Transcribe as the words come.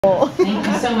Thank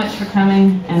you so much for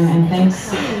coming, and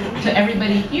thanks to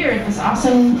everybody here at this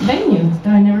awesome venue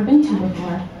that I've never been to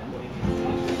before.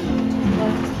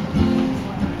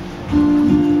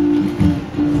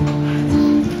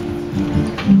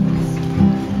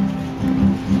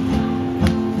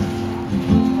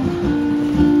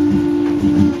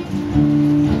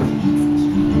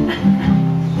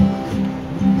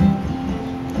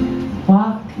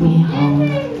 Walk me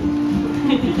home.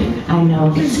 I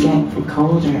know it's getting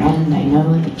colder and I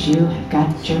know that you have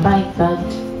got your bite, but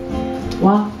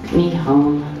walk me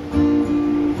home.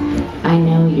 I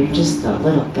know you're just a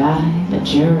little guy, but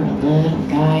you're a little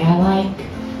guy I like.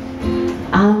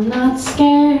 I'm not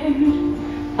scared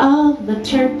of the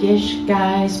Turkish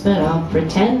guys, but I'll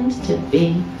pretend to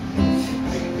be.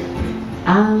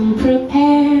 I'm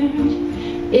prepared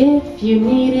if you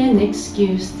need an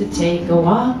excuse to take a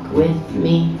walk with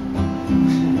me.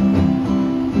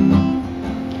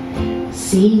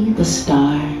 See the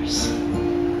stars.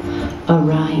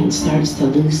 Orion starts to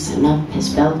loosen up his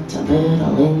belt a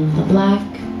little in the black.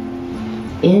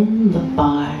 In the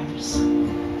bars,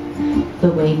 the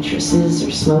waitresses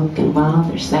are smoking while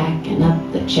they're stacking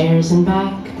up the chairs and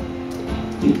back.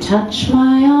 You touch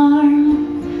my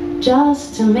arm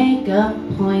just to make a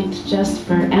point, just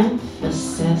for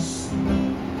emphasis.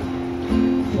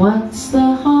 What's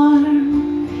the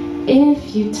harm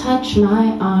if you touch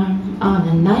my arm on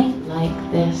a night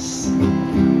like this?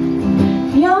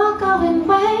 You're going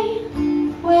way,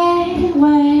 way,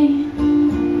 way,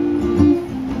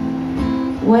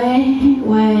 way,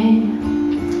 way,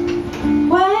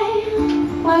 way,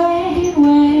 way,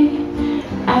 way,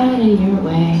 out of your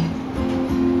way.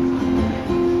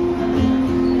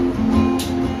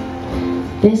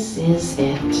 This is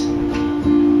it.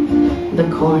 The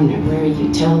corner where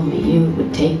you tell me you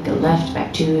would take a left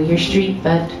back to your street,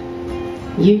 but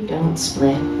you don't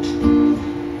split.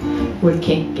 We're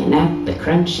kicking at the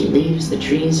crunchy leaves, the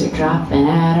trees are dropping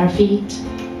at our feet.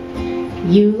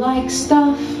 You like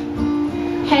stuff,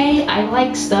 hey, I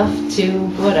like stuff too,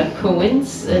 what a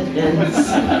coincidence.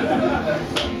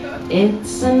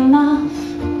 It's enough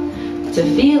to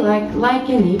feel like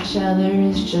liking each other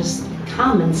is just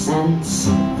common sense.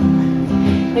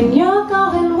 And you're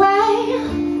going way,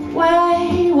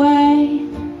 way, way,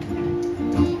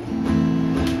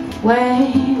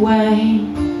 way, way,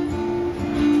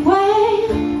 way,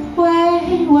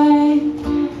 way, way,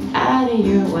 out of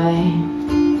your way.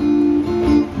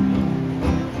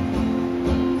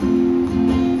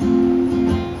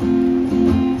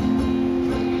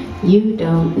 You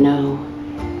don't know.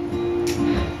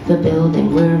 The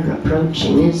building we're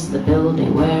approaching is the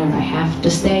building where I have to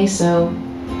stay, so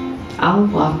I'll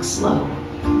walk slow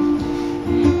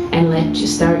and let you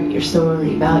start your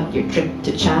story about your trip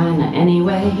to China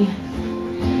anyway.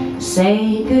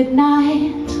 Say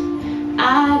goodnight,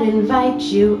 I'd invite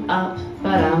you up,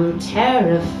 but I'm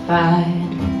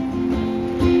terrified,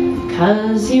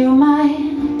 'cause you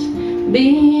might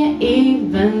be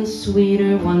even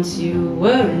sweeter once you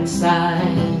were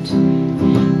inside.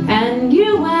 And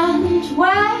you went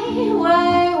way,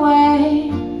 way,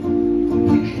 way,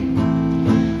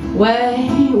 way,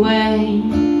 way,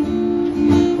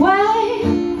 way,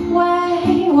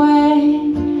 way,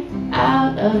 way,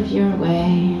 out of your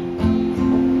way.